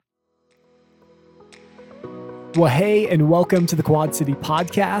Well, hey, and welcome to the Quad City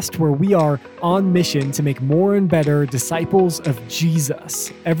Podcast, where we are on mission to make more and better disciples of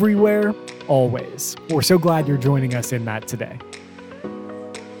Jesus everywhere, always. We're so glad you're joining us in that today.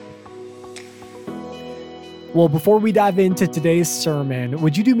 Well, before we dive into today's sermon,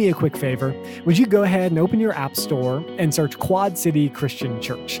 would you do me a quick favor? Would you go ahead and open your app store and search Quad City Christian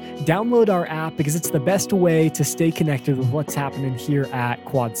Church? Download our app because it's the best way to stay connected with what's happening here at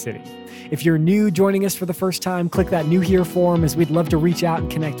Quad City. If you're new joining us for the first time, click that New Here form as we'd love to reach out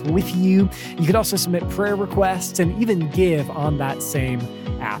and connect with you. You could also submit prayer requests and even give on that same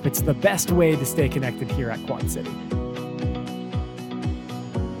app. It's the best way to stay connected here at Quad City.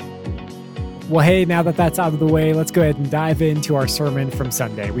 Well, hey, now that that's out of the way, let's go ahead and dive into our sermon from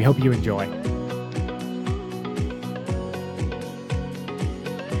Sunday. We hope you enjoy.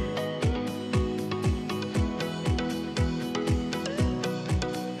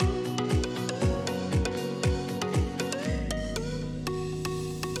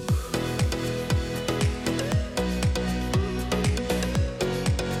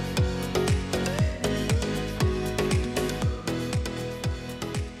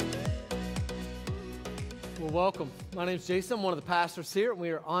 Welcome. My name is Jason. I'm one of the pastors here, and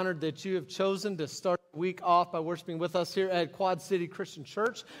we are honored that you have chosen to start the week off by worshiping with us here at Quad City Christian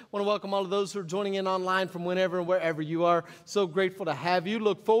Church. I want to welcome all of those who are joining in online from whenever and wherever you are. So grateful to have you.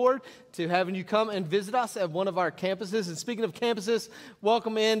 Look forward to having you come and visit us at one of our campuses. And speaking of campuses,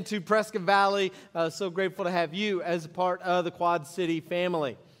 welcome into Prescott Valley. So grateful to have you as a part of the Quad City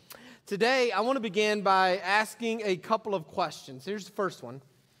family. Today, I want to begin by asking a couple of questions. Here's the first one.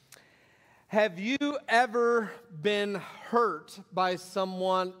 Have you ever been hurt by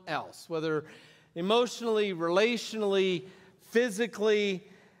someone else, whether emotionally, relationally, physically?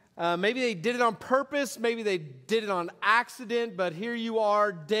 Maybe they did it on purpose, maybe they did it on accident, but here you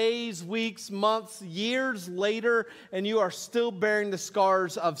are days, weeks, months, years later, and you are still bearing the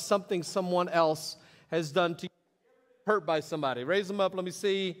scars of something someone else has done to you. Hurt by somebody. Raise them up, let me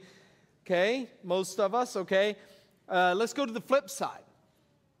see. Okay, most of us, okay. Let's go to the flip side.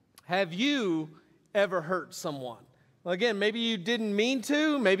 Have you ever hurt someone? Well, again, maybe you didn't mean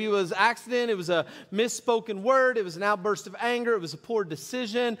to. Maybe it was accident. It was a misspoken word. It was an outburst of anger. It was a poor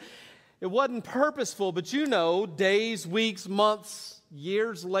decision. It wasn't purposeful, but you know, days, weeks, months,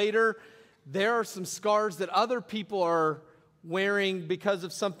 years later, there are some scars that other people are wearing because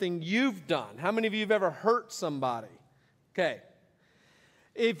of something you've done. How many of you have ever hurt somebody? Okay.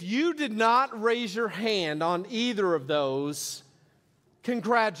 If you did not raise your hand on either of those,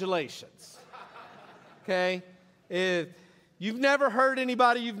 congratulations, okay? If you've never hurt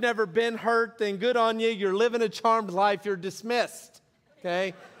anybody, you've never been hurt, then good on you. You're living a charmed life. You're dismissed,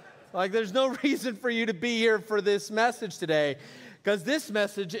 okay? Like there's no reason for you to be here for this message today because this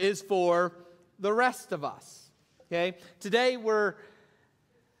message is for the rest of us, okay? Today we're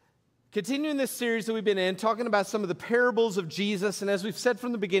continuing this series that we've been in, talking about some of the parables of Jesus. And as we've said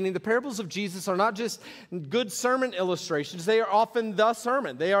from the beginning, the parables of Jesus are not just good sermon illustrations. They are often the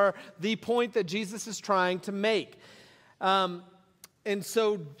sermon. They are the point that Jesus is trying to make. And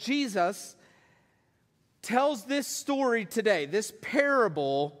so Jesus tells this story today, this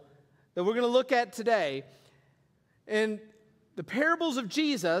parable that we're going to look at today. And the parables of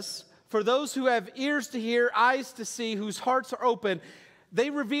Jesus, for those who have ears to hear, eyes to see, whose hearts are open, they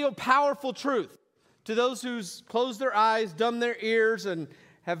reveal powerful truth. To those who's closed their eyes, dumbed their ears, and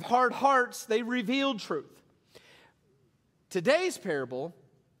have hard hearts, they reveal truth. Today's parable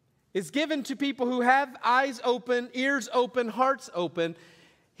is given to people who have eyes open, ears open, hearts open.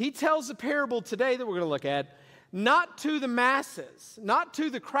 He tells a parable today that we're going to look at, not to the masses, not to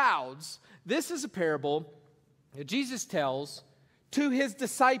the crowds. This is a parable that Jesus tells to his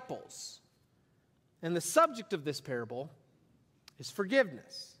disciples. And the subject of this parable is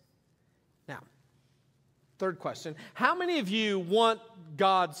forgiveness. Now, third question. How many of you want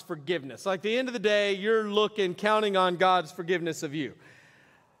God's forgiveness? Like, at the end of the day, you're counting on God's forgiveness of you.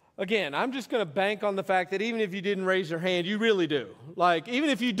 Again, I'm just going to bank on the fact that even if you didn't raise your hand, you really do. Like, even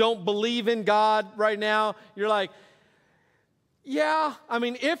if you don't believe in God right now, you're like, yeah, I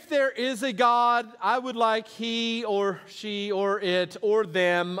mean, if there is a God, I would like he or she or it or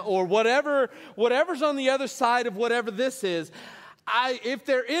them or whatever's on the other side of whatever this is. If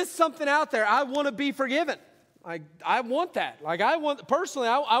there is something out there, I want to be forgiven. I want that. I want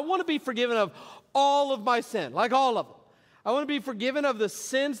to be forgiven of all of my sin, like all of them. I want to be forgiven of the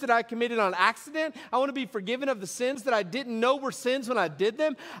sins that I committed on accident. I want to be forgiven of the sins that I didn't know were sins when I did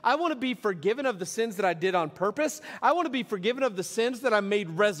them. I want to be forgiven of the sins that I did on purpose. I want to be forgiven of the sins that I made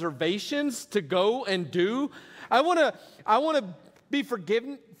reservations to go and do. I want to be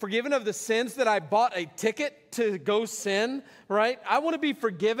forgiven of the sins that I bought a ticket to go sin, right? I want to be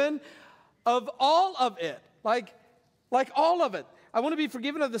forgiven of all of it, like all of it. I want to be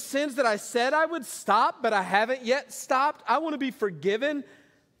forgiven of the sins that I said I would stop, but I haven't yet stopped. I want to be forgiven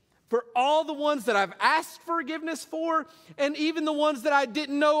for all the ones that I've asked forgiveness for, and even the ones that I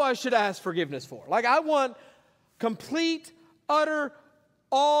didn't know I should ask forgiveness for. Like, I want complete, utter,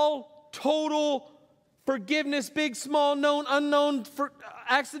 all, total forgiveness, big, small, known, unknown, for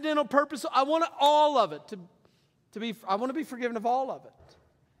accidental purpose. I want all of it I want to be forgiven of all of it.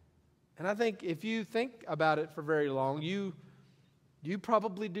 And I think if you think about it for very long, you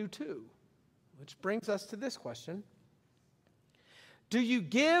probably do too. Which brings us to this question. Do you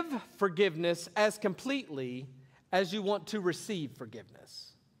give forgiveness as completely as you want to receive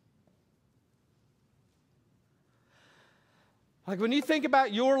forgiveness? Like, when you think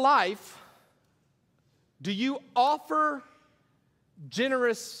about your life, do you offer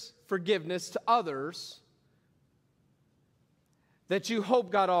generous forgiveness to others that you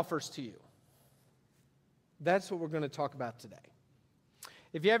hope God offers to you? That's what we're going to talk about today.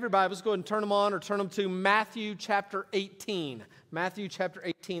 If you have your Bibles, go ahead and turn them on or turn them to Matthew chapter 18. Matthew chapter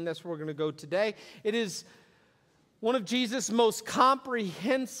 18, that's where we're going to go today. It is one of Jesus' most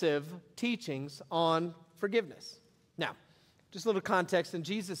comprehensive teachings on forgiveness. Now, just a little context. In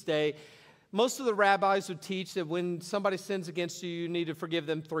Jesus' day, most of the rabbis would teach that when somebody sins against you, you need to forgive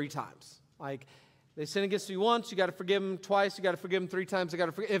them 3 times. Like, they sin against you once, you got to forgive them twice, you got to forgive them 3 times,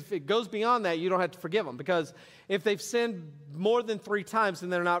 if it goes beyond that, you don't have to forgive them, because if they've sinned more than 3 times, then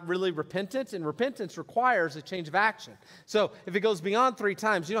they're not really repentant, and repentance requires a change of action. So if it goes beyond 3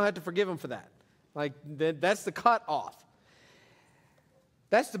 times, you don't have to forgive them for that. Like, that's the cutoff.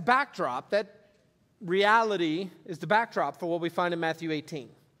 That's the backdrop. That reality is the backdrop for what we find in Matthew 18.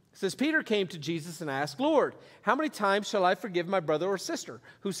 It says, Peter came to Jesus and asked, Lord, how many times shall I forgive my brother or sister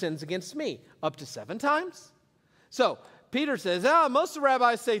who sins against me? Up to 7 times? So Peter says, most of the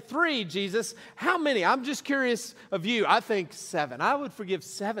rabbis say 3, Jesus. How many? I'm just curious of you. I think 7. I would forgive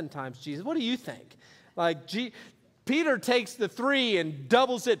 7 times, Jesus. What do you think? Like, Peter takes the 3 and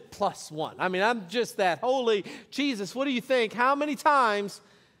doubles it plus 1. I mean, I'm just that holy. Jesus, what do you think? How many times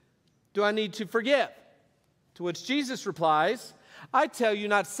do I need to forgive? To which Jesus replies, I tell you,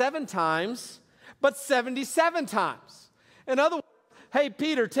 not 7 times, but 77 times. In other words, hey,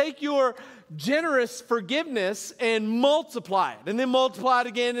 Peter, take your generous forgiveness and multiply it. And then multiply it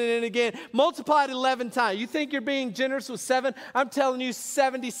again and then again. Multiply it 11 times. You think you're being generous with 7? I'm telling you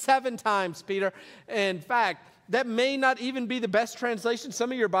 77 times, Peter. In fact, that may not even be the best translation.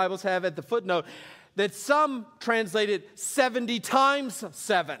 Some of your Bibles have at the footnote that some translated 70 times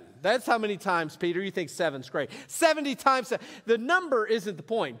 7. That's how many times, Peter. You think 7's great. 70 times 7. The number isn't the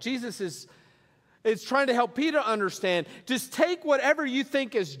point. Jesus is trying to help Peter understand. Just take whatever you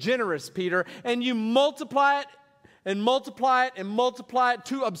think is generous, Peter, and you multiply it and multiply it and multiply it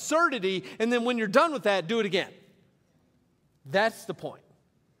to absurdity, and then when you're done with that, do it again. That's the point.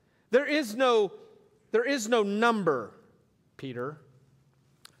 There is no number, Peter.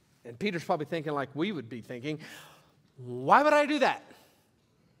 And Peter's probably thinking like we would be thinking, why would I do that?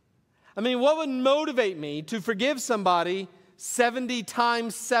 I mean, what would motivate me to forgive somebody 70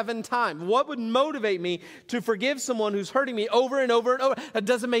 times 7 times? What would motivate me to forgive someone who's hurting me over and over and over? That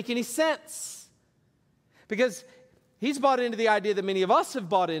doesn't make any sense. Because he's bought into the idea that many of us have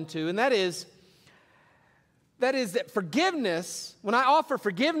bought into, and that is that forgiveness, when I offer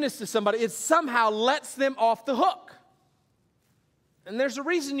forgiveness to somebody, it somehow lets them off the hook. And there's a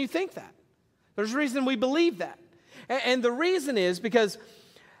reason you think that. There's a reason we believe that. And the reason is because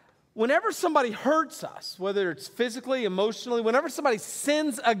whenever somebody hurts us, whether it's physically, emotionally, whenever somebody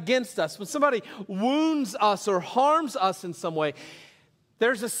sins against us, when somebody wounds us or harms us in some way,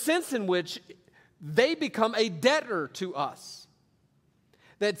 there's a sense in which they become a debtor to us.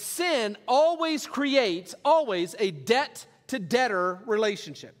 That sin always creates a debt-to-debtor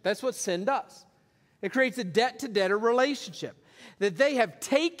relationship. That's what sin does. It creates a debt-to-debtor relationship. That they have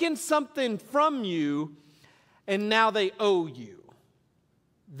taken something from you and now they owe you.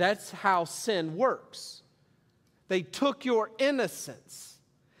 That's how sin works. They took your innocence.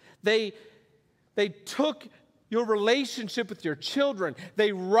 They took your relationship with your children.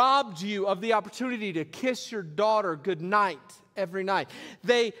 They robbed you of the opportunity to kiss your daughter goodnight every night.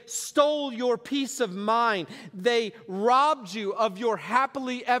 They stole your peace of mind. They robbed you of your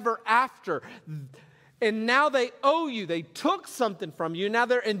happily ever after. And now they owe you. They took something from you. Now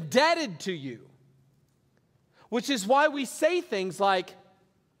they're indebted to you. Which is why we say things like,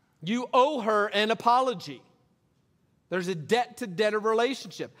 you owe her an apology. There's a debt-to-debtor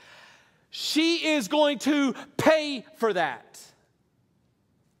relationship. She is going to pay for that.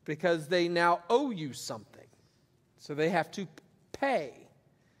 because they now owe you something. So they have to pay.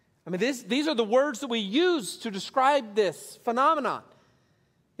 I mean, these are the words that we use to describe this phenomenon.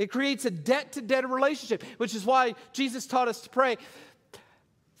 It creates a debt-to-debtor relationship, which is why Jesus taught us to pray,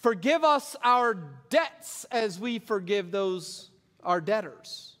 forgive us our debts as we forgive those, our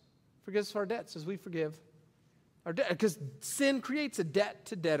debtors. Forgive us our debts as we forgive our debtors. Because sin creates a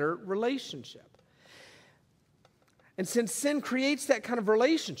debt-to-debtor relationship. And since sin creates that kind of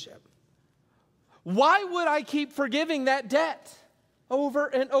relationship, why would I keep forgiving that debt over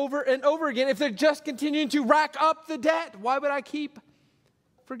and over and over again if they're just continuing to rack up the debt? Why would I keep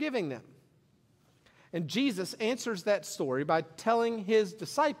forgiving them? And Jesus answers that story by telling his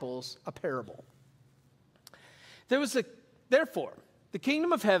disciples a parable. Therefore, the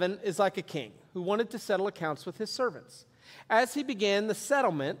kingdom of heaven is like a king who wanted to settle accounts with his servants. As he began the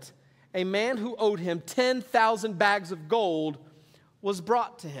settlement, a man who owed him 10,000 bags of gold was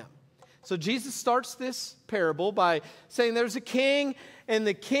brought to him. So Jesus starts this parable by saying there's a king, and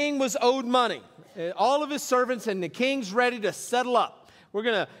the king was owed money. All of his servants, and the king's ready to settle up. We're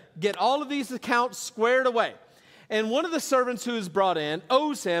going to get all of these accounts squared away. And one of the servants who is brought in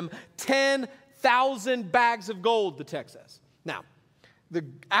owes him 10,000 bags of gold, the text says. Now, the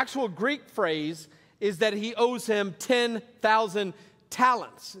actual Greek phrase is that he owes him 10,000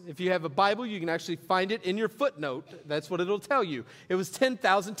 talents. If you have a Bible, you can actually find it in your footnote. That's what it'll tell you. It was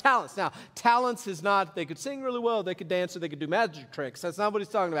 10,000 talents. Now, talents is not, they could sing really well, they could dance, or they could do magic tricks. That's not what he's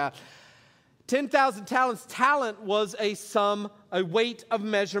talking about. 10,000 talents. Talent was a sum, a weight of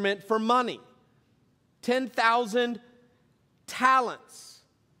measurement for money. 10,000 talents.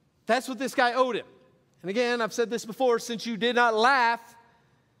 That's what this guy owed him. And again, I've said this before, since you did not laugh,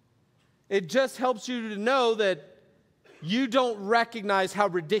 it just helps you to know that you don't recognize how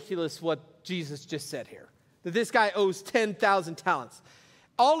ridiculous what Jesus just said here. That this guy owes 10,000 talents.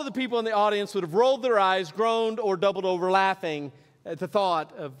 All of the people in the audience would have rolled their eyes, groaned, or doubled over laughing at the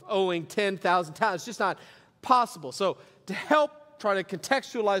thought of owing 10,000 talents. It's just not possible. So to help try to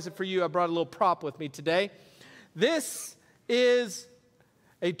contextualize it for you, I brought a little prop with me today. This is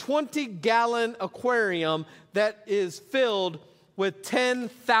a 20-gallon aquarium that is filled with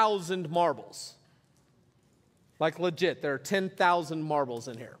 10,000 marbles. Like legit, there are 10,000 marbles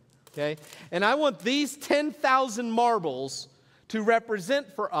in here, okay? And I want these 10,000 marbles to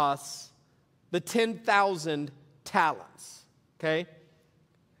represent for us the 10,000 talents, okay?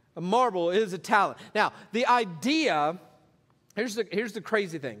 A marble is a talent. Now, the idea, here's the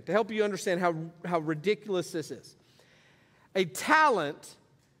crazy thing, to help you understand how ridiculous this is. A talent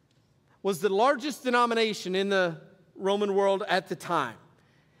was the largest denomination in the Roman world at the time.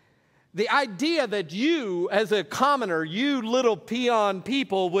 The idea that you, as a commoner, you little peon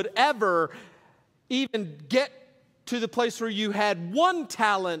people, would ever even get to the place where you had one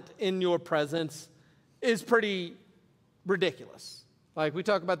talent in your presence is pretty ridiculous. Like we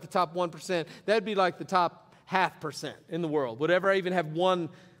talk about the top 1%, that'd be like the top 0.5% in the world, would ever even have one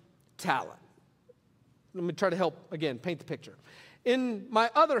talent. Let me try to help, again, paint the picture. In my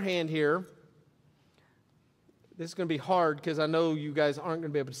other hand here, this is going to be hard because I know you guys aren't going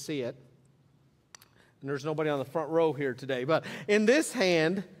to be able to see it. And there's nobody on the front row here today. But in this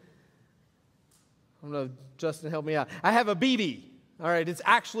hand, I don't know, Justin, help me out. I have a BB. All right, it's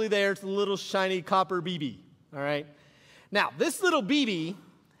actually there. It's a little shiny copper BB. All right. Now, this little BB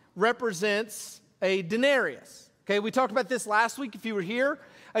represents a denarius. Okay, we talked about this last week if you were here.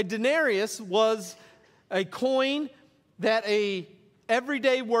 A denarius was a coin that a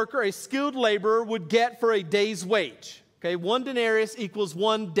everyday worker, a skilled laborer, would get for a day's wage. Okay, 1 denarius equals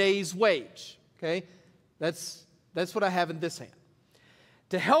 1 day's wage. Okay, that's what I have in this hand.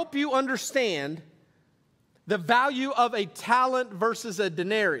 To help you understand the value of a talent versus a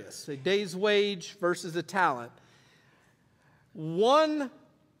denarius, a day's wage versus a talent, 1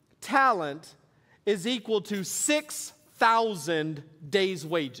 talent is equal to 6,000 days'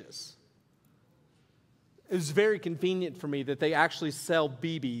 wages. It was very convenient for me that they actually sell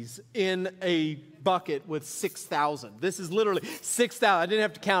BBs in a bucket with 6,000. This is literally 6,000. I didn't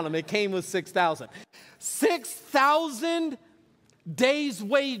have to count them. It came with 6,000. 6,000 days'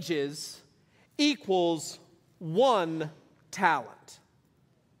 wages equals 1 talent.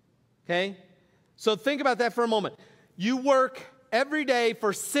 Okay? So think about that for a moment. You work every day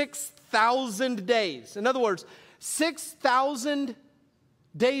for 6,000 days. In other words, 6,000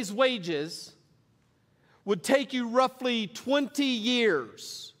 days' wages would take you roughly 20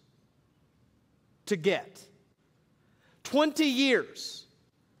 years to get. 20 years.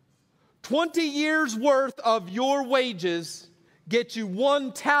 20 years worth of your wages get you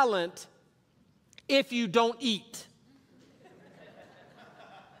 1 talent if you don't eat.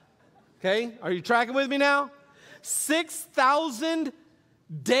 Okay, are you tracking with me now? 6,000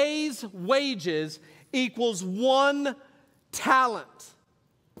 days' wages equals 1 talent.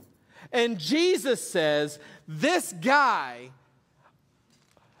 And Jesus says, this guy,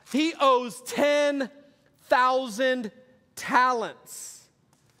 he owes 10,000 talents.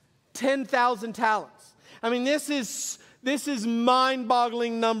 10,000 talents. I mean, this is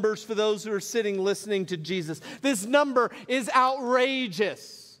mind-boggling numbers for those who are sitting listening to Jesus. This number is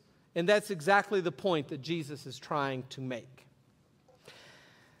outrageous. And that's exactly the point that Jesus is trying to make.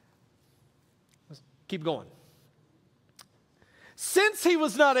 Let's keep going. Since he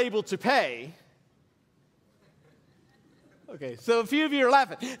was not able to pay, okay, so a few of you are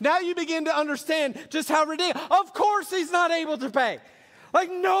laughing. Now you begin to understand just how ridiculous. Of course he's not able to pay. Like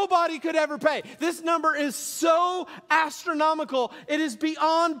nobody could ever pay. This number is so astronomical, it is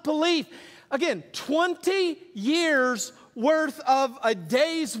beyond belief. Again, 20 years worth of a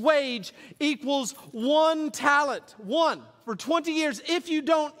day's wage equals 1 talent. 1 for 20 years if you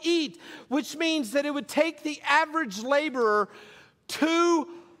don't eat, which means that it would take the average laborer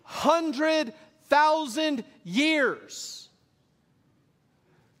 200,000 years.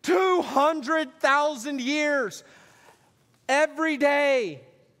 200,000 years. Every day,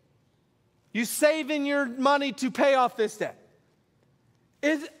 you save in your money to pay off this debt.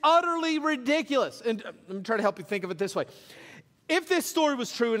 It's utterly ridiculous. And let me try to help you think of it this way. If this story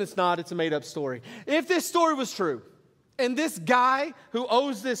was true, and it's not, it's a made-up story. If this story was true, and this guy who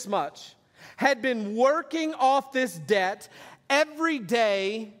owes this much had been working off this debt every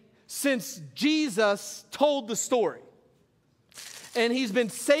day since Jesus told the story, and he's been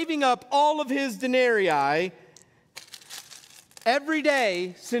saving up all of his denarii, every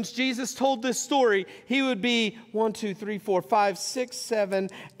day since Jesus told this story, he would be 1, 2, 3, 4, 5, 6, 7,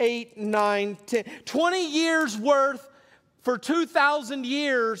 8, 9, 10, 20 years worth for 2,000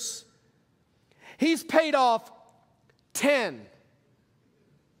 years. He's paid off 10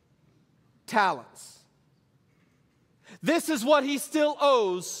 talents. This is what he still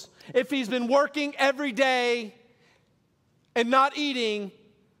owes if he's been working every day and not eating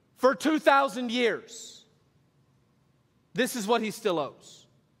for 2,000 years. This is what he still owes.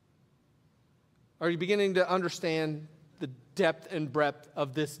 Are you beginning to understand the depth and breadth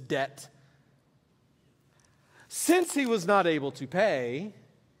of this debt? Since he was not able to pay,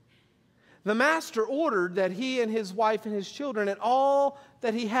 the master ordered that he and his wife and his children and all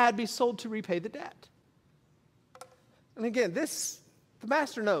that he had be sold to repay the debt. And again, the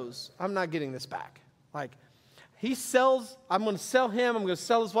master knows I'm not getting this back. Like, I'm going to sell him, I'm going to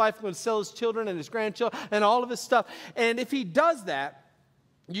sell his wife, I'm going to sell his children and his grandchildren and all of his stuff. And if he does that,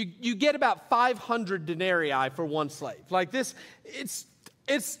 you get about 500 denarii for one slave. Like this, it's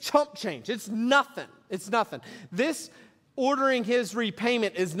chump change. It's nothing. It's nothing. This ordering his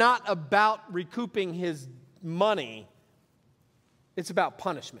repayment is not about recouping his money. It's about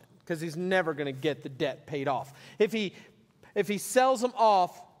punishment because he's never going to get the debt paid off. If he sells them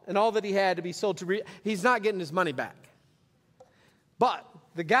off, and all that he had to be sold to, he's not getting his money back. But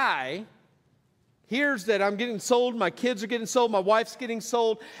the guy hears that I'm getting sold, my kids are getting sold, my wife's getting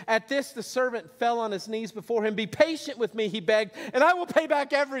sold. At this, the servant fell on his knees before him. Be patient with me, he begged, and I will pay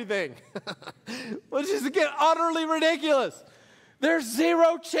back everything. Which is, again, utterly ridiculous. There's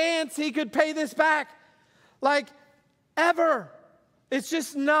zero chance he could pay this back. Like, ever. It's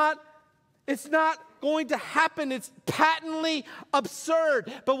just not, it's not going to happen. It's patently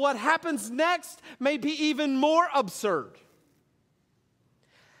absurd. But what happens next may be even more absurd.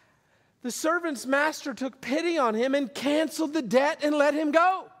 The servant's master took pity on him and canceled the debt and let him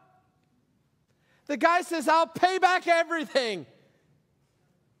go. The guy says, I'll pay back everything.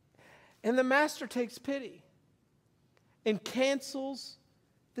 And the master takes pity and cancels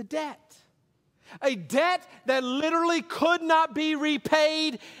the debt. A debt that literally could not be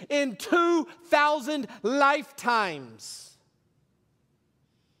repaid in 2,000 lifetimes.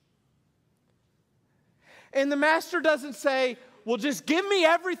 And the master doesn't say, well, just give me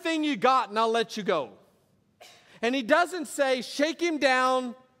everything you got and I'll let you go. And he doesn't say, shake him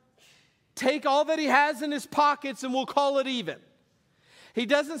down, take all that he has in his pockets and we'll call it even. He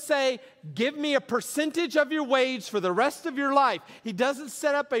doesn't say, give me a percentage of your wage for the rest of your life. He doesn't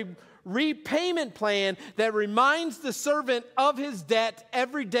set up a repayment plan that reminds the servant of his debt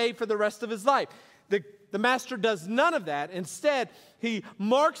every day for the rest of his life. The master does none of that. Instead, he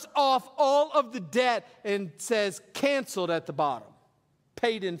marks off all of the debt and says, canceled at the bottom,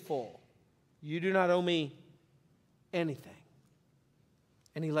 paid in full. You do not owe me anything.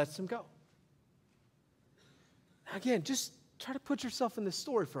 And he lets him go. Again, just try to put yourself in this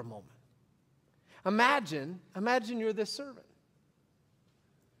story for a moment. Imagine you're this servant.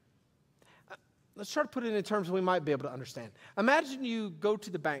 let's try to put it in terms we might be able to understand. Imagine you go to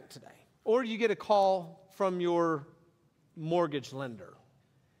the bank today, or you get a call from your mortgage lender.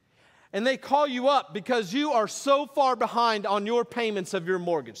 And they call you up because you are so far behind on your payments of your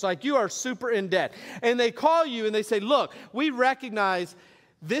mortgage. Like you are super in debt. And they call you and they say, look, we recognize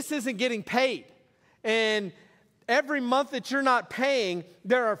this isn't getting paid. And every month that you're not paying,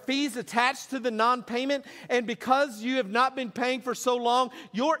 there are fees attached to the non-payment. And because you have not been paying for so long,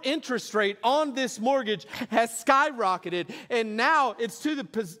 your interest rate on this mortgage has skyrocketed. And now it's to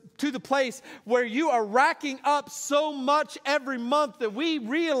the place where you are racking up so much every month that we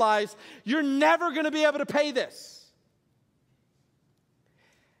realize you're never going to be able to pay this.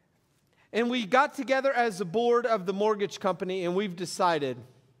 And we got together as the board of the mortgage company and we've decided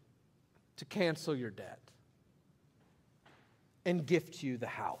to cancel your debt and gift you the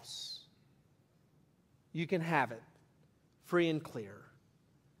house. You can have it free and clear.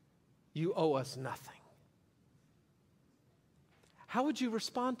 You owe us nothing. How would you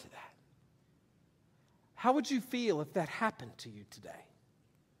respond to that? How would you feel if that happened to you today?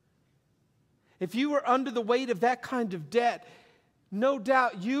 If you were under the weight of that kind of debt, no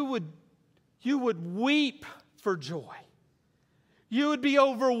doubt you would weep for joy. You would be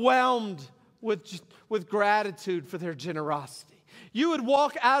overwhelmed with gratitude for their generosity. You would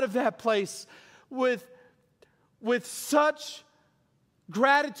walk out of that place with such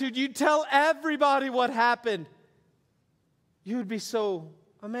gratitude. You'd tell everybody what happened. You would be so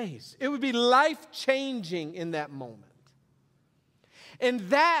amazed. It would be life-changing in that moment. And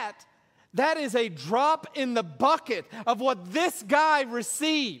that is a drop in the bucket of what this guy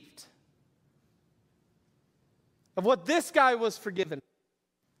received, of what this guy was forgiven.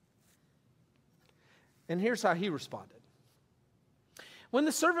 And here's how he responded. When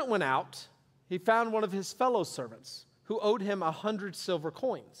the servant went out, he found one of his fellow servants who owed him 100 silver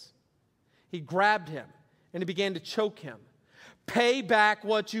coins. He grabbed him and he began to choke him. "Pay back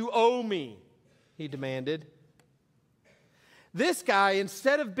what you owe me," he demanded. This guy,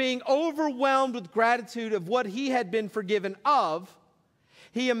 instead of being overwhelmed with gratitude of what he had been forgiven of,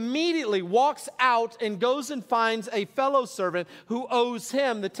 he immediately walks out and goes and finds a fellow servant who owes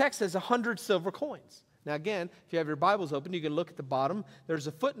him, the text says, 100 silver coins. Now again, if you have your Bibles open, you can look at the bottom. There's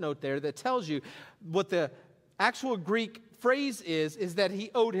a footnote there that tells you what the actual Greek phrase is that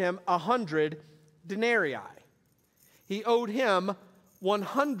he owed him 100 denarii. He owed him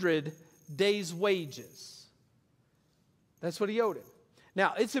 100 days' wages. That's what he owed him.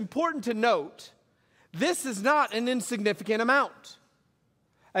 Now, it's important to note, this is not an insignificant amount.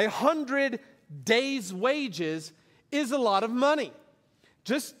 100 days' wages is a lot of money.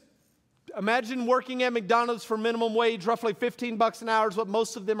 Just imagine working at McDonald's for minimum wage, roughly $15 an hour is what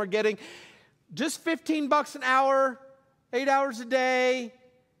most of them are getting. Just $15 an hour, 8 hours a day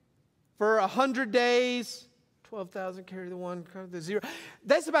for 100 days. 12,000, carry the one, carry the zero.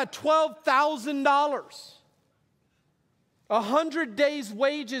 That's about $12,000. 100 days'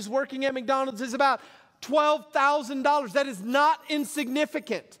 wages working at McDonald's is about $12,000. That is not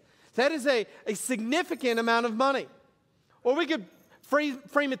insignificant. That is a significant amount of money. Or we could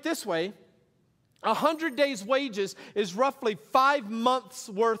frame it this way. 100 days' wages is roughly 5 months'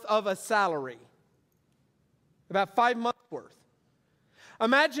 worth of a salary. About 5 months' worth.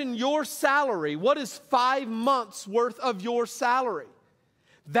 Imagine your salary. What is 5 months' worth of your salary?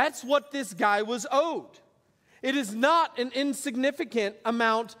 That's what this guy was owed. It is not an insignificant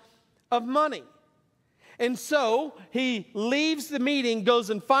amount of money. And so he leaves the meeting,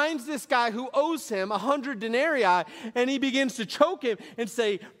 goes and finds this guy who owes him 100 denarii, and he begins to choke him and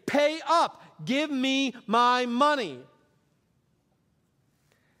say, "Pay up, give me my money."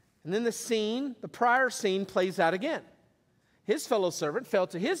 And then the prior scene plays out again. His fellow servant fell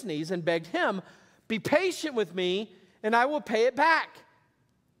to his knees and begged him, "Be patient with me, and I will pay it back."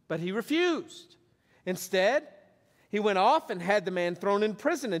 But he refused. Instead, he went off and had the man thrown in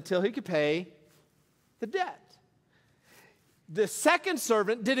prison until he could pay the debt. The second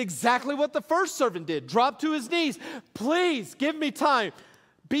servant did exactly what the first servant did, dropped to his knees. "Please give me time.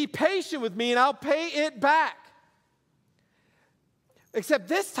 Be patient with me, and I'll pay it back." Except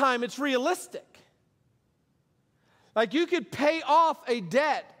this time it's realistic. Like you could pay off a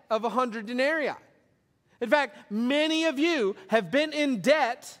debt of 100 denarii. In fact, many of you have been in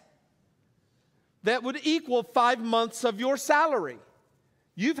debt that would equal 5 months of your salary.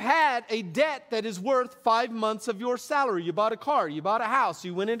 You've had a debt that is worth 5 months of your salary. You bought a car, you bought a house,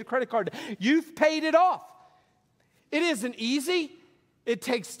 you went into credit card. You've paid it off. It isn't easy. It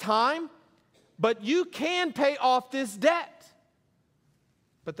takes time. But you can pay off this debt.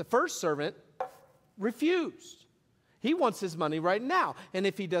 But the first servant refused. He wants his money right now. And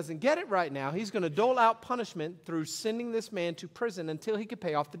if he doesn't get it right now, he's going to dole out punishment through sending this man to prison until he can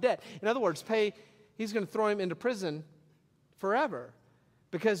pay off the debt. In other words, he's going to throw him into prison forever,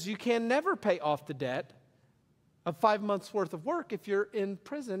 because you can never pay off the debt of 5 months' worth of work if you're in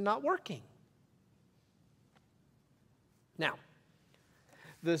prison not working. Now,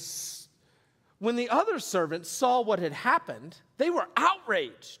 when the other servants saw what had happened, they were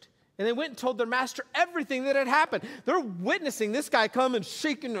outraged. And they went and told their master everything that had happened. They're witnessing this guy come and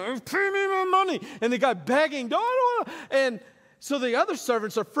shaking, pay me my money. And the guy begging, don't. And so the other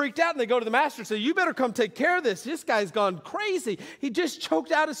servants are freaked out, and they go to the master and say, you better come take care of this. This guy's gone crazy. He just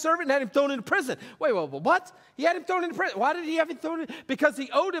choked out a servant and had him thrown into prison. Wait, what? He had him thrown into prison. Why did he have him thrown in? Because he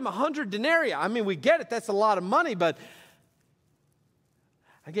owed him 100 denarii. I mean, we get it. That's a lot of money. But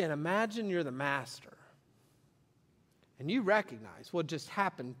again, imagine you're the master. And you recognize what just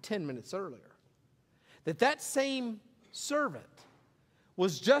happened 10 minutes earlier. That same servant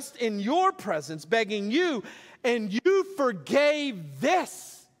was just in your presence begging you, and you forgave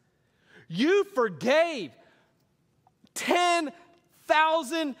this. You forgave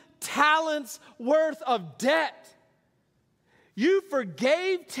 10,000 talents worth of debt. You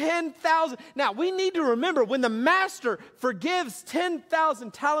forgave 10,000. Now, we need to remember, when the master forgives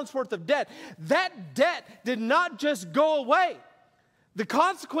 10,000 talents worth of debt, that debt did not just go away. The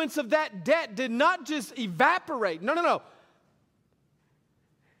consequence of that debt did not just evaporate. No.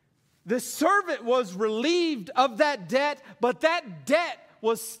 The servant was relieved of that debt, but that debt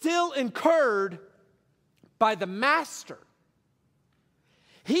was still incurred by the master.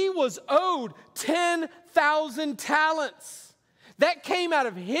 He was owed 10,000 talents. That came out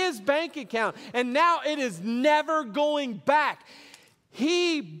of his bank account, and now it is never going back.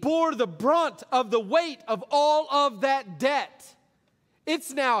 He bore the brunt of the weight of all of that debt.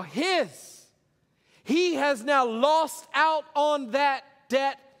 It's now his. He has now lost out on that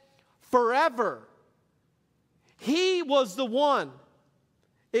debt forever. He was the one.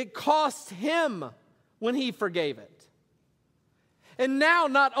 It cost him when he forgave it. And now,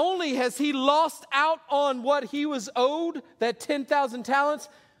 not only has he lost out on what he was owed, that 10,000 talents,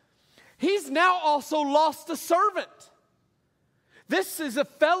 he's now also lost a servant. This is a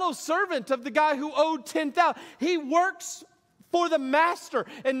fellow servant of the guy who owed 10,000. He works for the master.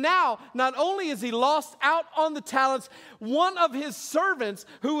 And now, not only is he lost out on the talents, one of his servants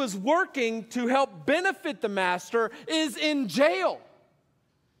who is working to help benefit the master is in jail.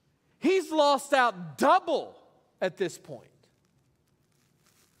 He's lost out double at this point.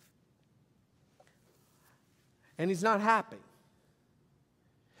 And he's not happy.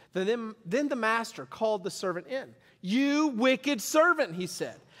 Then the master called the servant in. You wicked servant, he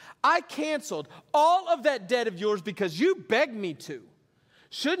said. I canceled all of that debt of yours because you begged me to.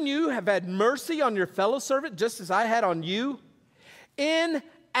 Shouldn't you have had mercy on your fellow servant just as I had on you? In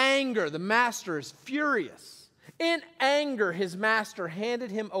anger, the master is furious. In anger, his master handed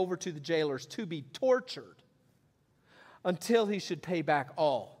him over to the jailers to be tortured until he should pay back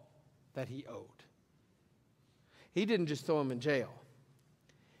all that he owed. He didn't just throw him in jail,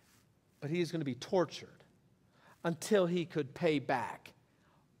 but he's going to be tortured until he could pay back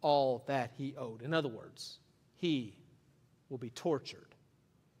all that he owed. In other words, he will be tortured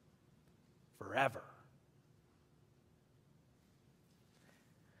forever.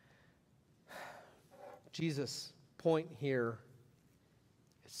 Jesus' point here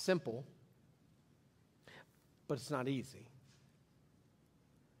is simple, but it's not easy.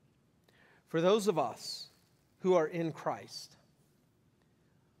 For those of us who are in Christ,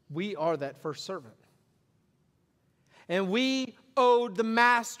 we are that first servant. And we owed the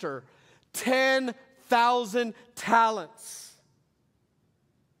master 10,000 talents.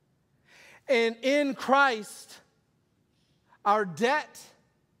 And in Christ, our debt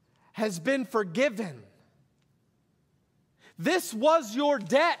has been forgiven. This was your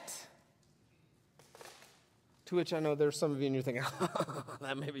debt. To which I know there's some of you and you're thinking,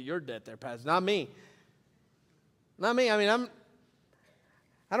 that may be your debt there, Pastor. Not me. Not me. I mean,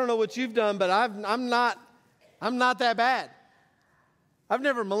 I don't know what you've done, but I'm not that bad. I've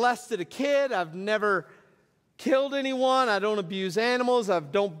never molested a kid. I've never killed anyone. I don't abuse animals. I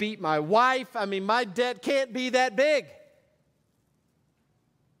don't beat my wife. I mean, my debt can't be that big.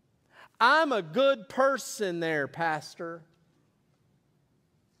 I'm a good person there, Pastor.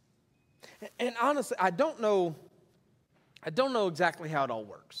 And honestly, I don't know exactly how it all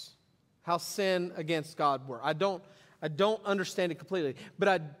works. How sin against God works. I don't understand it completely. But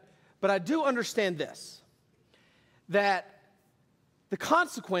I do understand this. That the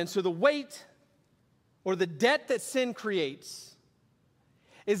consequence or the weight or the debt that sin creates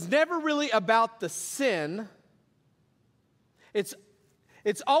is never really about the sin, It's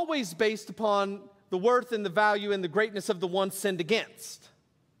always based upon the worth and the value and the greatness of the one sinned against.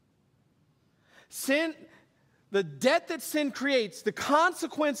 Sin, the debt that sin creates, the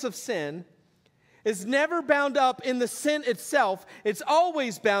consequence of sin, is never bound up in the sin itself. It's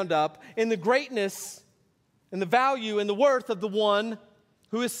always bound up in the greatness and the value and the worth of the one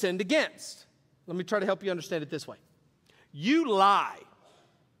who is sinned against. Let me try to help you understand it this way. You lie.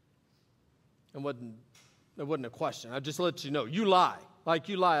 It wasn't a question. I just let you know. You lie. Like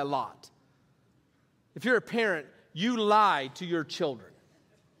you lie a lot. If you're a parent, you lie to your children.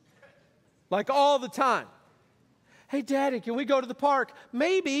 Like all the time. Hey, Daddy, can we go to the park?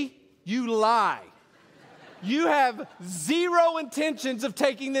 Maybe. You lie. You have zero intentions of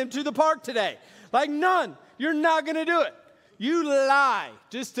taking them to the park today. Like none. You're not going to do it. You lie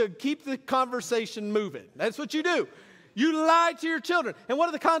just to keep the conversation moving. That's what you do. You lie to your children. And what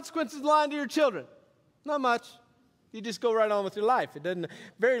are the consequences of lying to your children? Not much. You just go right on with your life. It doesn't,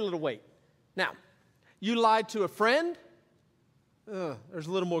 very little weight. Now, you lied to a friend. There's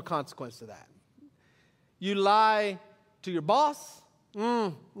a little more consequence to that. You lie to your boss.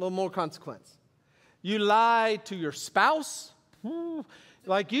 A little more consequence. You lie to your spouse.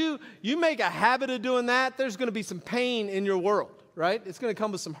 Like you make a habit of doing that, there's going to be some pain in your world, right? It's going to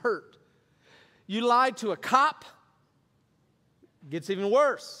come with some hurt. You lied to a cop. It gets even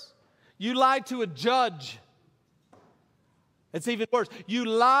worse. You lied to a judge. It's even worse. You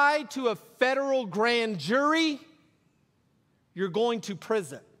lie to a federal grand jury, you're going to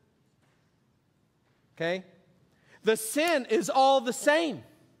prison. Okay? The sin is all the same.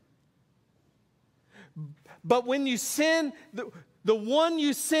 But when you sin, the one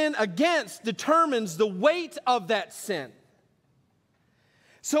you sin against determines the weight of that sin.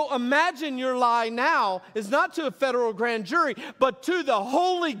 So imagine your lie now is not to a federal grand jury, but to the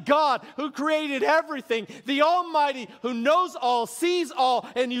holy God who created everything, the Almighty who knows all, sees all,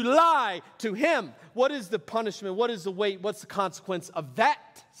 and you lie to Him. What is the punishment? What is the weight? What's the consequence of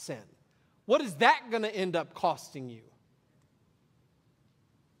that sin? What is that going to end up costing you?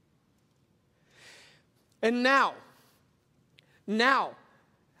 And now,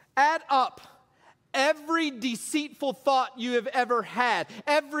 add up every deceitful thought you have ever had,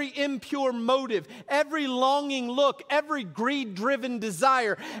 every impure motive, every longing look, every greed-driven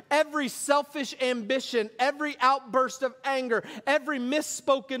desire, every selfish ambition, every outburst of anger, every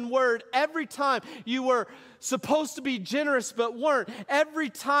misspoken word, every time you were supposed to be generous but weren't, every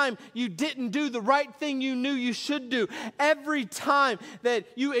time you didn't do the right thing you knew you should do, every time that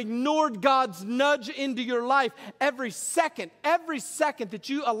you ignored God's nudge into your life, every second that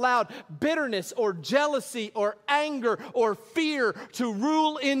you allowed bitterness or jealousy or anger or fear to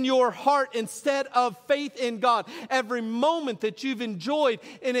rule in your heart instead of faith in God, every moment that you've enjoyed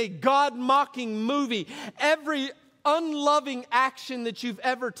in a God-mocking movie, every unloving action that you've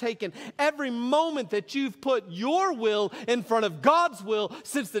ever taken, every moment that you've put your will in front of God's will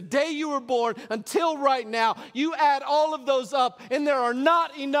since the day you were born until right now, you add all of those up, and there are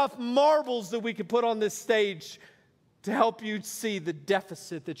not enough marbles that we could put on this stage to help you see the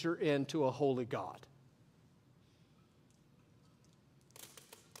deficit that you're in to a holy God.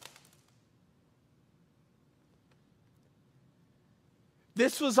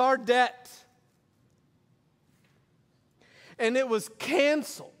 This was our debt. And it was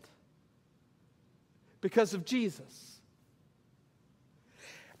canceled because of Jesus.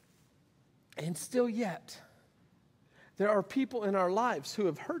 And still yet, there are people in our lives who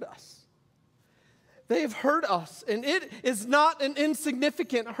have hurt us. They have hurt us, and it is not an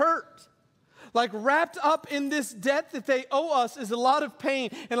insignificant hurt. Like wrapped up in this debt that they owe us is a lot of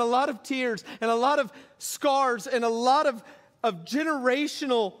pain and a lot of tears and a lot of scars and a lot of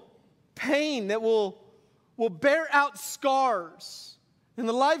generational pain that will bear out scars in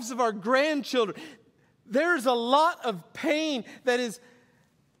the lives of our grandchildren. There's a lot of pain that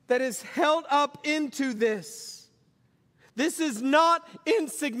is held up into this. This is not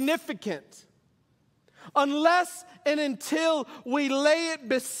insignificant unless and until we lay it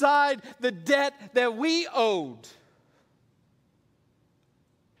beside the debt that we owed.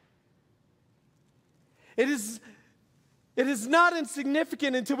 It is not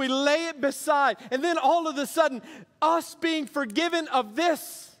insignificant until we lay it beside. And then all of a sudden, us being forgiven of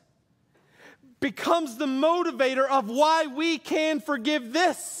this becomes the motivator of why we can forgive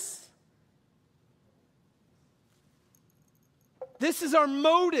this. This is our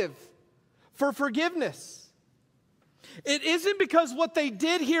motive for forgiveness. It isn't because what they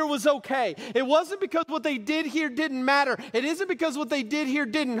did here was okay. It wasn't because what they did here didn't matter. It isn't because what they did here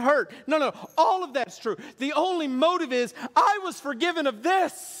didn't hurt. No, all of that's true. The only motive is, I was forgiven of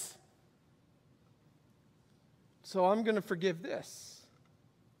this. so I'm going to forgive this.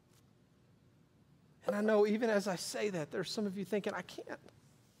 And I know even as I say that, there's some of you thinking, I can't.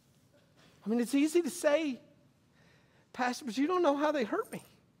 I mean, it's easy to say, Pastor, but you don't know how they hurt me.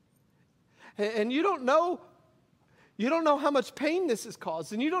 And you don't know how much pain this has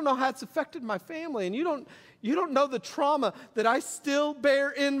caused. And you don't know how it's affected my family. And you don't know the trauma that I still bear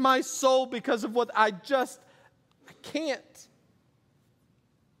in my soul because of what I can't.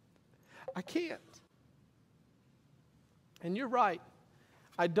 I can't. And you're right.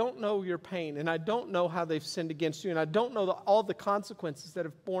 I don't know your pain, and I don't know how they've sinned against you, and I don't know all the consequences that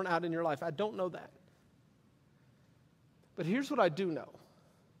have borne out in your life. I don't know that. But here's what I do know.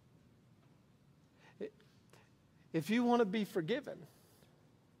 If you want to be forgiven,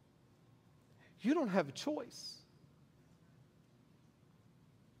 you don't have a choice.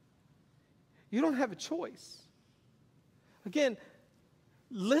 You don't have a choice. Again,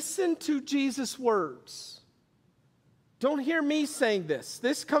 listen to Jesus' words. Don't hear me saying this.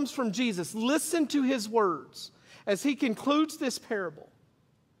 This comes from Jesus. Listen to his words as he concludes this parable.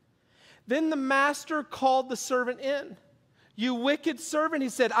 Then the master called the servant in. You wicked servant, he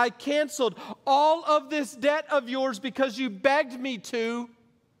said, I canceled all of this debt of yours because you begged me to.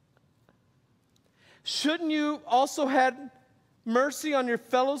 Shouldn't you also have mercy on your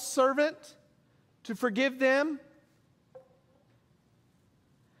fellow servant to forgive them?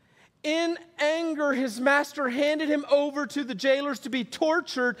 In anger, his master handed him over to the jailers to be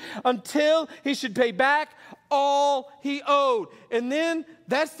tortured until he should pay back all he owed. And then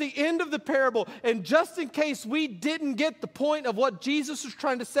that's the end of the parable. And just in case we didn't get the point of what Jesus was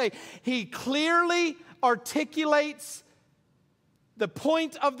trying to say, he clearly articulates the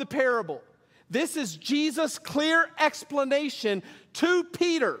point of the parable. This is Jesus' clear explanation to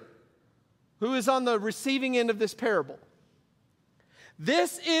Peter, who is on the receiving end of this parable.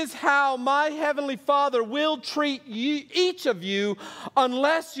 This is how my heavenly Father will treat you, each of you,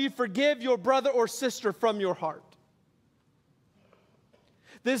 unless you forgive your brother or sister from your heart.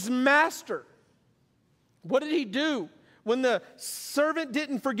 This master, what did he do? When the servant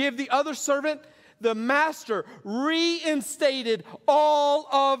didn't forgive the other servant, the master reinstated all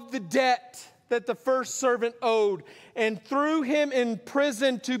of the debt that the first servant owed and threw him in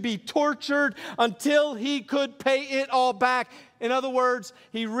prison to be tortured until he could pay it all back. In other words,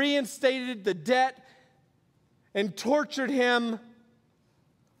 he reinstated the debt and tortured him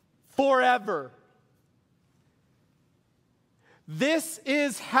forever. This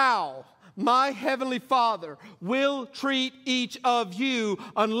is how my heavenly Father will treat each of you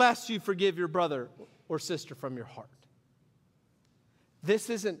unless you forgive your brother or sister from your heart. This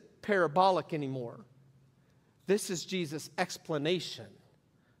isn't parabolic anymore. This is Jesus' explanation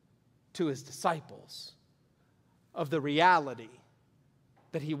to his disciples of the reality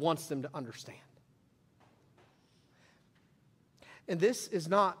that he wants them to understand. And this is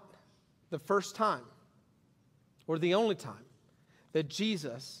not the first time or the only time that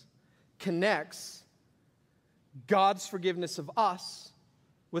Jesus connects God's forgiveness of us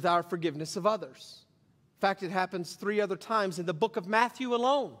with our forgiveness of others. In fact, it happens 3 other times in the book of Matthew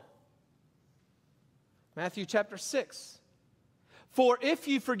alone. Matthew chapter 6. For if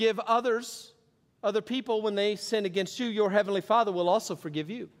you forgive other people when they sin against you, your heavenly Father will also forgive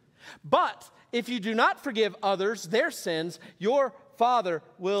you. But if you do not forgive others their sins, your Father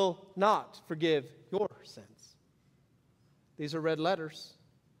will not forgive your sins. These are red letters.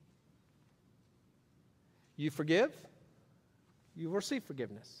 You forgive, you will receive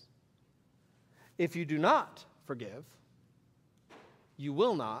forgiveness. If you do not forgive, you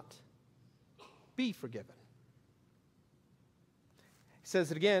will not be forgiven. He says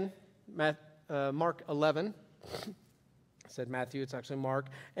it again, Mark 11. I said Matthew, it's actually Mark.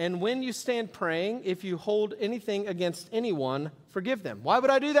 And when you stand praying, if you hold anything against anyone, forgive them. Why would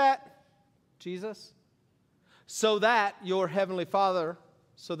I do that? Jesus? So that your heavenly Father,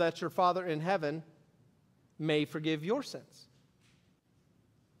 so that your Father in heaven may forgive your sins.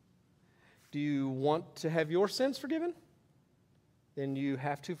 Do you want to have your sins forgiven? Then you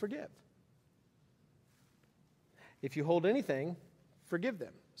have to forgive. If you hold anything, forgive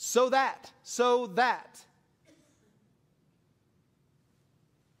them. So that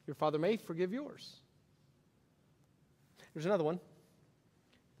your Father may forgive yours. Here's another one.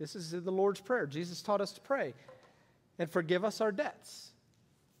 This is the Lord's Prayer. Jesus taught us to pray. And forgive us our debts,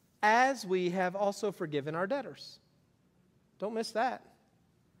 as we have also forgiven our debtors. Don't miss that.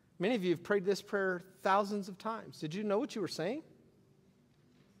 Many of you have prayed this prayer thousands of times. Did you know what you were saying?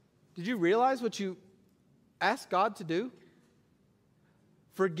 Did you realize what you asked God to do?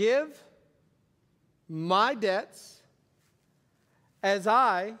 Forgive my debts as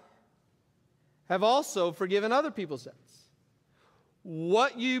I have also forgiven other people's debts.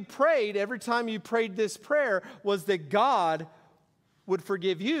 What you prayed every time you prayed this prayer was that God would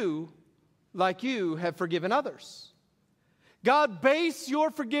forgive you like you have forgiven others. God, base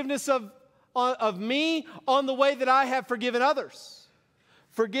your forgiveness of me on the way that I have forgiven others.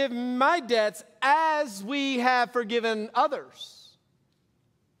 Forgive my debts as we have forgiven others.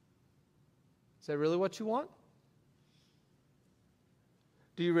 Is that really what you want?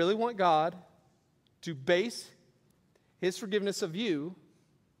 Do you really want God to base His forgiveness of you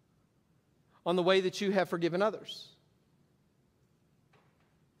on the way that you have forgiven others?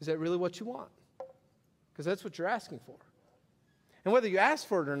 Is that really what you want? Because that's what you're asking for. And whether you ask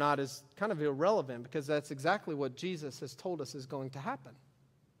for it or not is kind of irrelevant, because that's exactly what Jesus has told us is going to happen.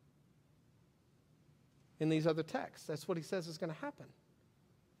 In these other texts, that's what He says is going to happen.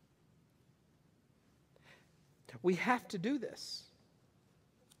 We have to do this.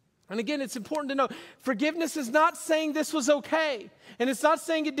 And again, it's important to know, forgiveness is not saying this was okay. And it's not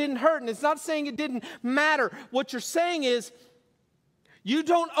saying it didn't hurt. And it's not saying it didn't matter. What you're saying is, you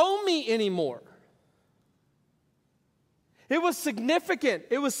don't owe me anymore. It was significant.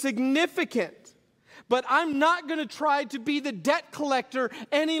 It was significant. But I'm not going to try to be the debt collector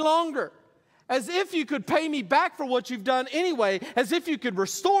any longer. As if you could pay me back for what you've done anyway. As if you could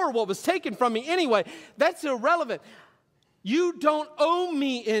restore what was taken from me anyway. That's irrelevant. You don't owe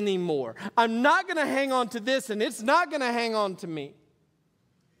me anymore. I'm not going to hang on to this, and it's not going to hang on to me.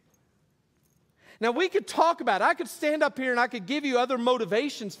 Now, we could talk about it. I could stand up here and I could give you other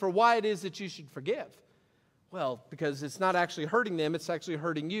motivations for why it is that you should forgive. Well, because it's not actually hurting them, it's actually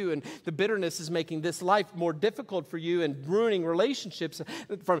hurting you, and the bitterness is making this life more difficult for you and ruining relationships.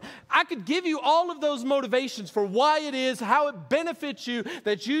 I could give you all of those motivations for why it is, how it benefits you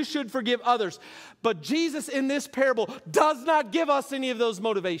that you should forgive others. But Jesus in this parable does not give us any of those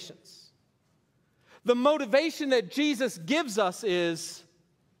motivations. The motivation that Jesus gives us is,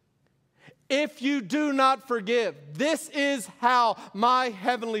 if you do not forgive, this is how my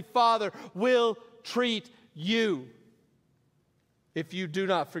heavenly Father will treat you if you do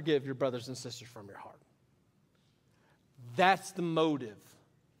not forgive your brothers and sisters from your heart. That's the motive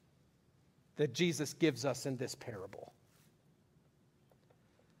that Jesus gives us in this parable.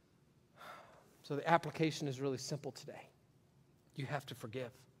 So the application is really simple today. You have to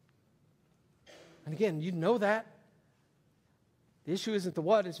forgive. And again, you know that. The issue isn't the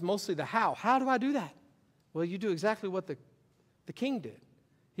what, it's mostly the how. How do I do that? Well, you do exactly what the king did.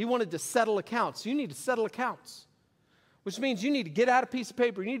 He wanted to settle accounts. You need to settle accounts, which means you need to get out a piece of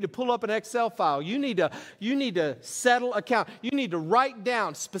paper. You need to pull up an Excel file. You need to settle account. You need to write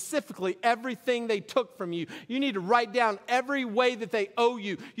down specifically everything they took from you. You need to write down every way that they owe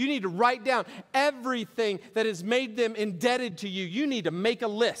you. You need to write down everything that has made them indebted to you. You need to make a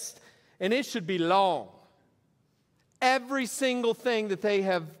list, and it should be long. Every single thing that they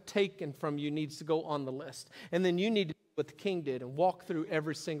have taken from you needs to go on the list. And then you need to do what the king did and walk through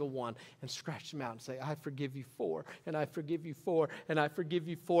every single one and scratch them out and say, I forgive you for, and I forgive you for, and I forgive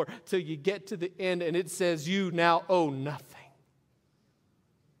you for, till you get to the end and it says you now owe nothing.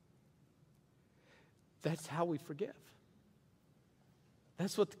 That's how we forgive.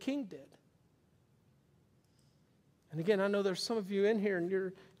 That's what the king did. And again, I know there's some of you in here and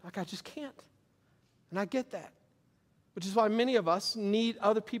you're like, I just can't. And I get that. Which is why many of us need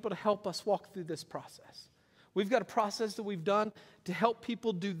other people to help us walk through this process. We've got a process that we've done to help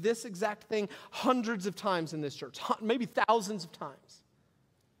people do this exact thing hundreds of times in this church, maybe thousands of times.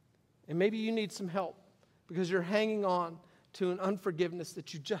 And maybe you need some help because you're hanging on to an unforgiveness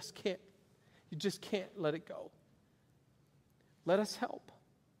that you just can't let it go. Let us help.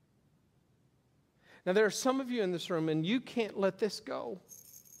 Now, there are some of you in this room, and you can't let this go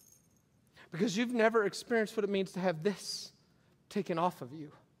because you've never experienced what it means to have this taken off of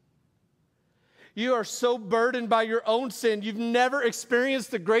you. You are so burdened by your own sin. You've never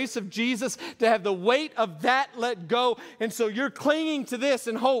experienced the grace of Jesus to have the weight of that let go. And so you're clinging to this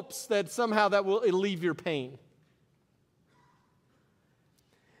in hopes that somehow that will alleviate your pain.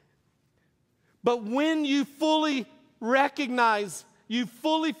 But when you fully recognize, you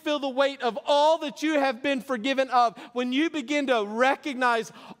fully feel the weight of all that you have been forgiven of, when you begin to recognize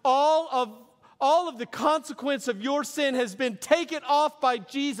all of the consequence of your sin has been taken off by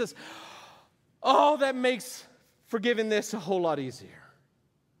Jesus, oh, that makes forgiving this a whole lot easier.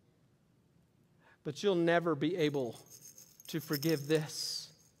 But you'll never be able to forgive this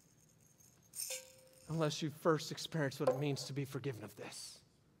unless you first experience what it means to be forgiven of this.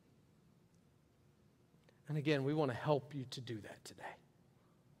 And again, we want to help you to do that today.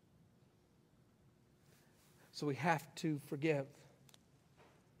 So we have to forgive.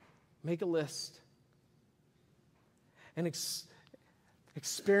 Make a list. And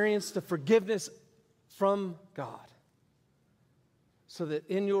experience the forgiveness from God, so that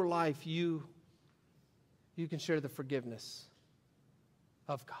in your life you can share the forgiveness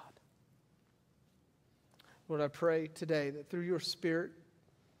of God. Lord, I pray today that through your Spirit,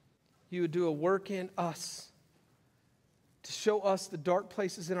 you would do a work in us to show us the dark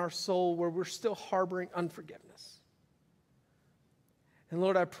places in our soul where we're still harboring unforgiveness. And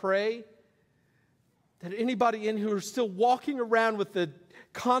Lord, I pray that anybody in who are still walking around with the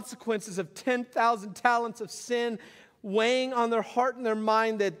consequences of 10,000 talents of sin weighing on their heart and their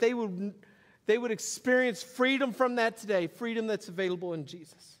mind, that they would experience freedom from that today, freedom that's available in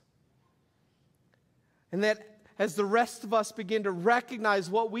Jesus. And that as the rest of us begin to recognize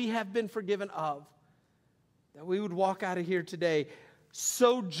what we have been forgiven of, that we would walk out of here today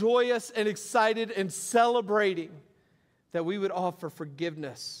so joyous and excited and celebrating that we would offer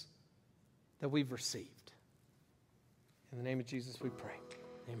forgiveness that we've received. In the name of Jesus we pray.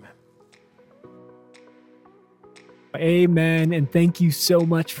 Amen. Amen. And thank you so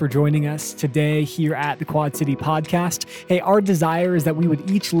much for joining us today here at the Quad City Podcast. Hey, our desire is that we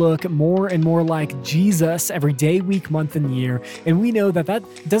would each look more and more like Jesus every day, week, month, and year. And we know that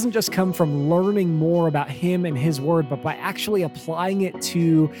doesn't just come from learning more about Him and His Word, but by actually applying it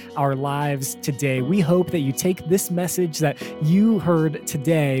to our lives today. We hope that you take this message that you heard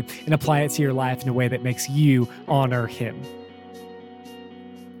today and apply it to your life in a way that makes you honor Him.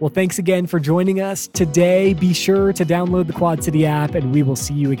 Well, thanks again for joining us today. Be sure to download the Quad City app, and we will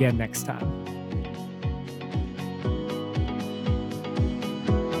see you again next time.